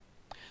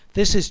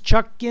This is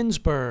Chuck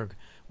Ginsburg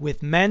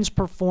with Men's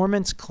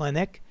Performance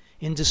Clinic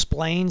in Des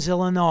Plaines,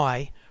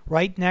 Illinois,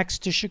 right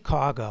next to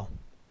Chicago.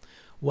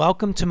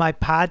 Welcome to my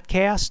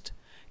podcast,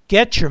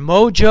 Get Your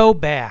Mojo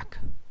Back.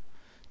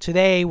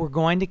 Today we're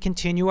going to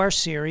continue our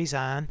series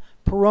on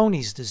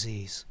Peyronie's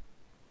disease.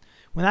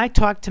 When I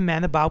talk to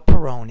men about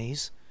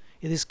Peyronie's,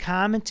 it is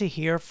common to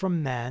hear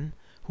from men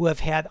who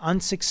have had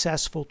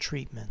unsuccessful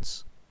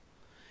treatments.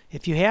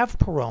 If you have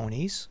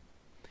Peyronie's,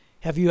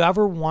 have you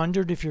ever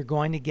wondered if you're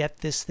going to get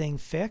this thing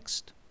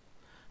fixed?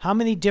 How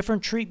many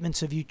different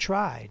treatments have you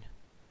tried?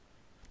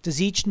 Does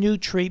each new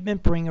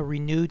treatment bring a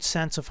renewed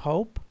sense of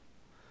hope?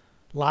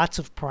 Lots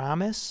of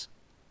promise?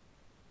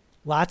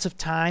 Lots of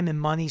time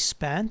and money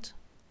spent?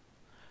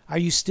 Are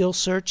you still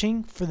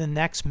searching for the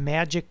next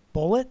magic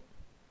bullet?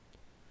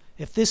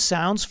 If this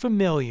sounds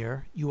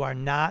familiar, you are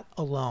not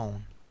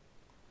alone.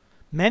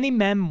 Many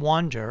men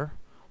wonder,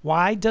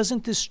 why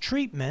doesn't this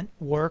treatment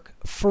work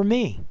for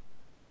me?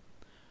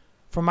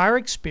 From our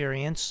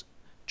experience,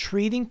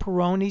 treating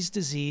Peyronie's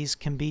disease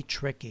can be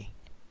tricky.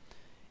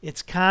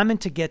 It's common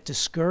to get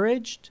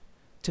discouraged,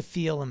 to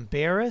feel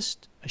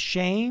embarrassed,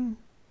 ashamed,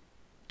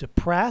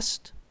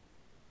 depressed,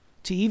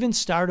 to even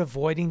start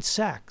avoiding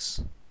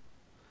sex.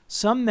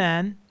 Some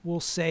men will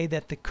say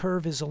that the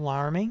curve is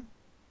alarming,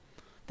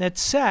 that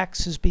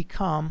sex has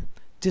become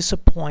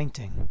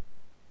disappointing.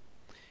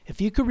 If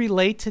you could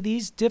relate to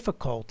these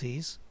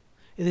difficulties,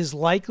 it is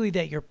likely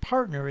that your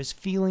partner is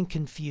feeling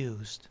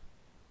confused.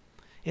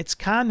 It's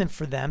common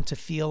for them to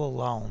feel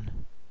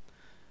alone.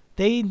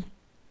 They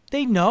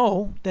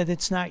know that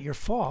it's not your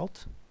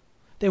fault.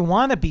 They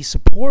want to be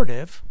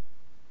supportive,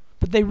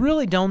 but they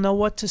really don't know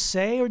what to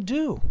say or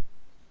do.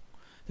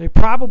 They're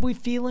probably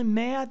feeling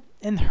mad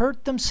and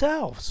hurt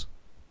themselves.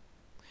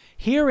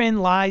 Herein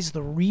lies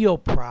the real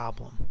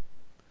problem.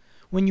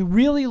 When you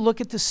really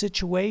look at the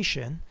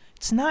situation,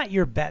 it's not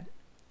your bent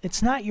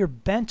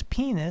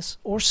penis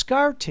or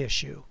scar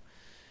tissue.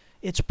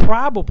 It's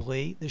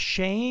probably the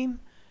shame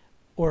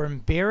or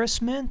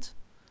embarrassment,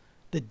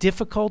 the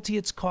difficulty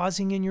it's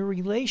causing in your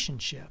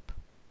relationship.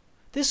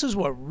 This is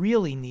what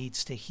really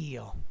needs to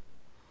heal.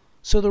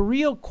 So the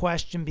real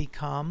question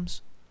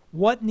becomes,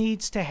 what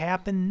needs to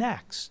happen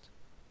next?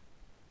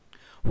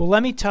 Well,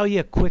 let me tell you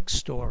a quick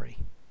story.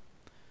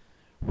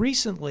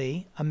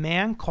 Recently, a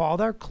man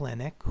called our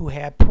clinic who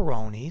had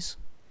Peyronie's.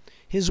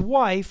 His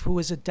wife, who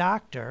is a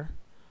doctor,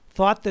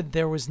 thought that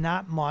there was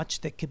not much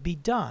that could be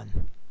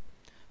done.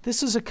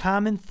 This is a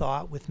common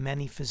thought with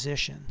many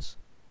physicians.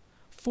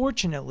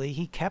 Fortunately,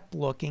 he kept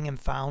looking and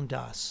found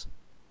us.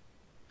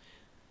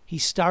 He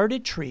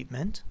started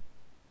treatment,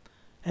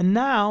 and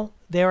now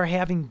they are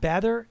having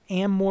better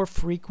and more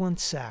frequent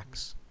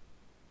sex.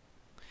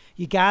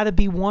 You got to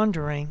be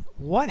wondering,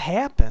 what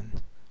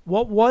happened?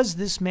 What was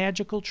this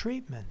magical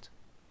treatment?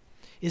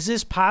 Is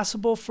this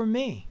possible for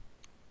me?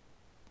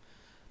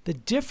 The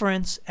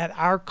difference at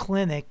our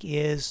clinic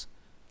is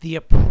the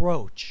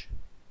approach.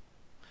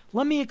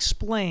 Let me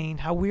explain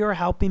how we are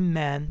helping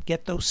men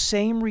get those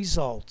same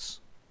results.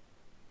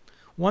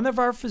 One of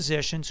our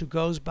physicians, who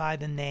goes by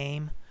the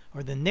name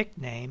or the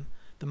nickname,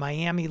 the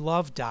Miami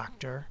Love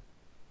Doctor,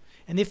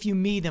 and if you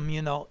meet him,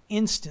 you know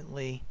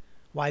instantly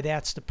why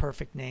that's the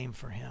perfect name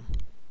for him.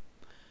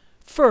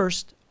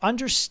 First,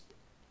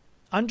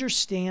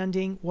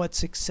 understanding what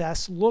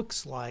success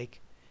looks like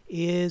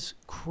is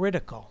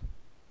critical.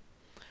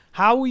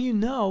 How will you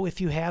know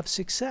if you have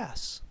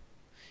success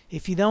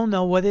if you don't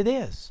know what it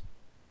is?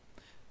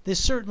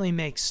 This certainly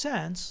makes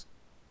sense,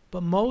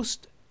 but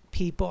most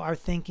people are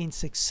thinking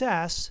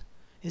success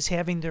is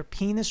having their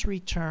penis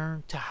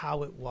return to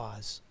how it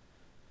was.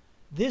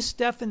 This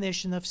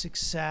definition of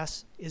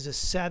success is a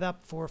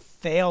setup for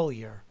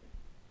failure.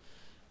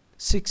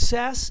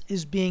 Success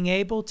is being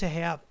able to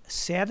have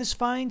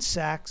satisfying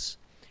sex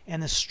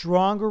and a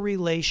stronger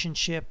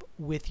relationship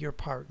with your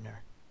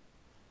partner.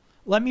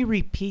 Let me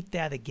repeat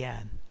that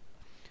again.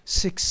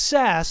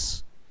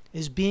 Success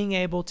is being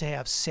able to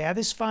have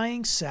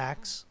satisfying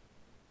sex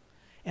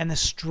and a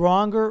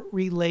stronger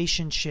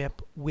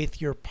relationship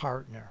with your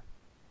partner.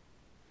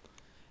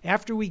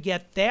 After we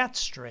get that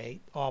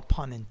straight, all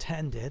pun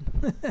intended,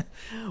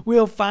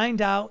 we'll find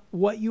out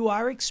what you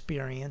are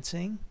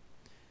experiencing,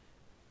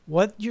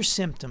 what your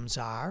symptoms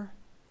are.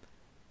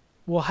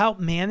 We'll help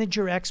manage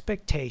your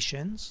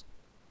expectations.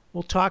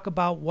 We'll talk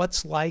about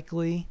what's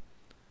likely,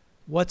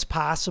 what's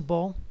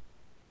possible.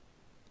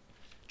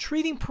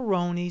 Treating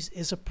Peyronie's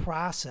is a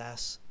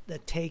process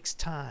that takes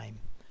time.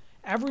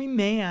 Every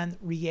man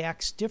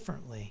reacts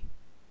differently.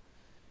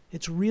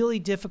 It's really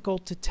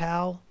difficult to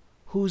tell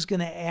who's going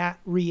to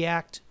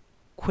react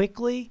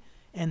quickly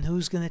and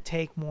who's going to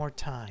take more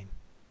time.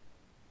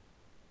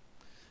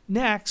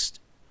 Next,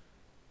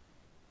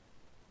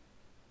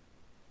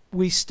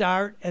 we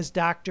start, as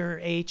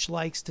Dr. H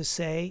likes to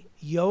say,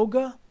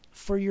 yoga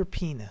for your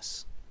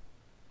penis.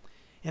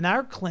 In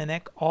our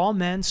clinic, all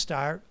men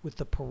start with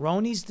the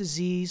Peyronie's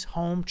disease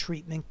home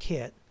treatment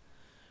kit,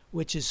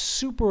 which is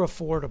super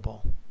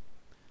affordable.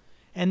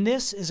 And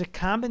this is a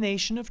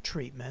combination of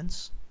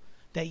treatments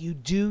that you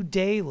do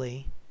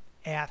daily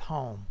at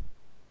home.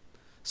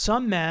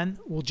 Some men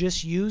will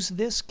just use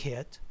this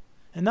kit,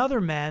 and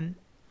other men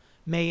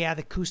may add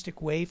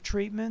acoustic wave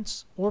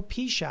treatments or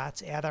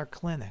P-shots at our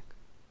clinic.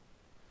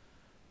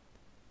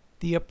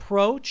 The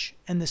approach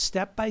and the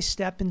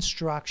step-by-step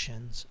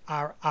instructions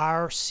are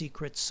our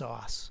secret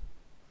sauce,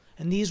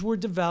 and these were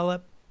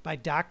developed by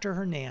Dr.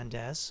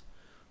 Hernandez,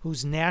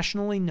 who's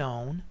nationally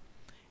known,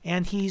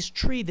 and he's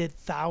treated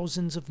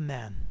thousands of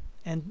men,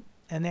 and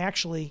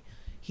actually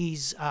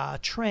he's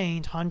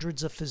trained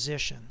hundreds of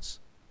physicians.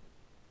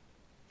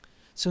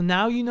 So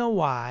now you know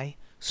why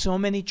so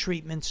many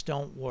treatments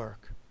don't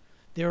work.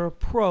 Their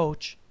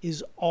approach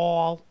is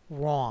all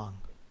wrong.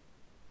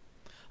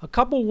 A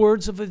couple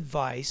words of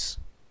advice.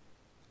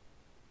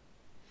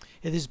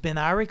 It has been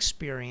our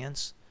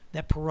experience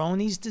that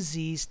Peyronie's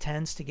disease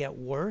tends to get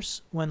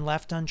worse when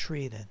left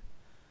untreated.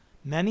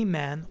 Many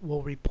men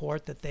will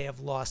report that they have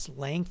lost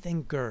length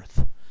and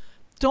girth.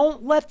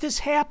 Don't let this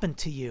happen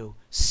to you.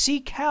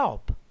 Seek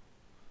help.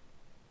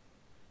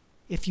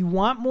 If you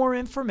want more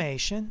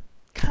information,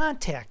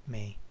 contact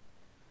me.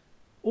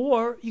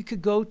 Or you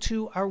could go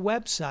to our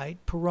website,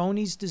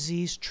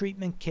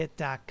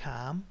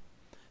 Peyronie'sDiseaseTreatmentKit.com.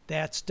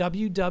 That's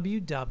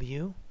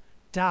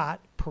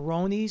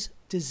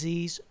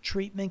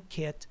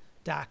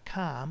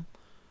www.Peyronie'sDiseaseTreatmentKit.com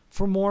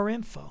for more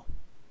info.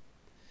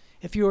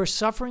 If you are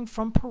suffering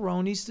from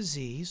Peyronie's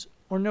disease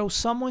or know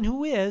someone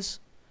who is,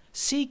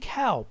 seek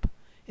help.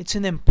 It's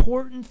an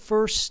important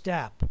first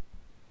step.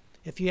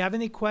 If you have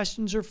any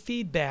questions or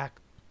feedback,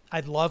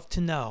 I'd love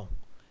to know.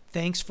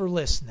 Thanks for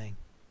listening.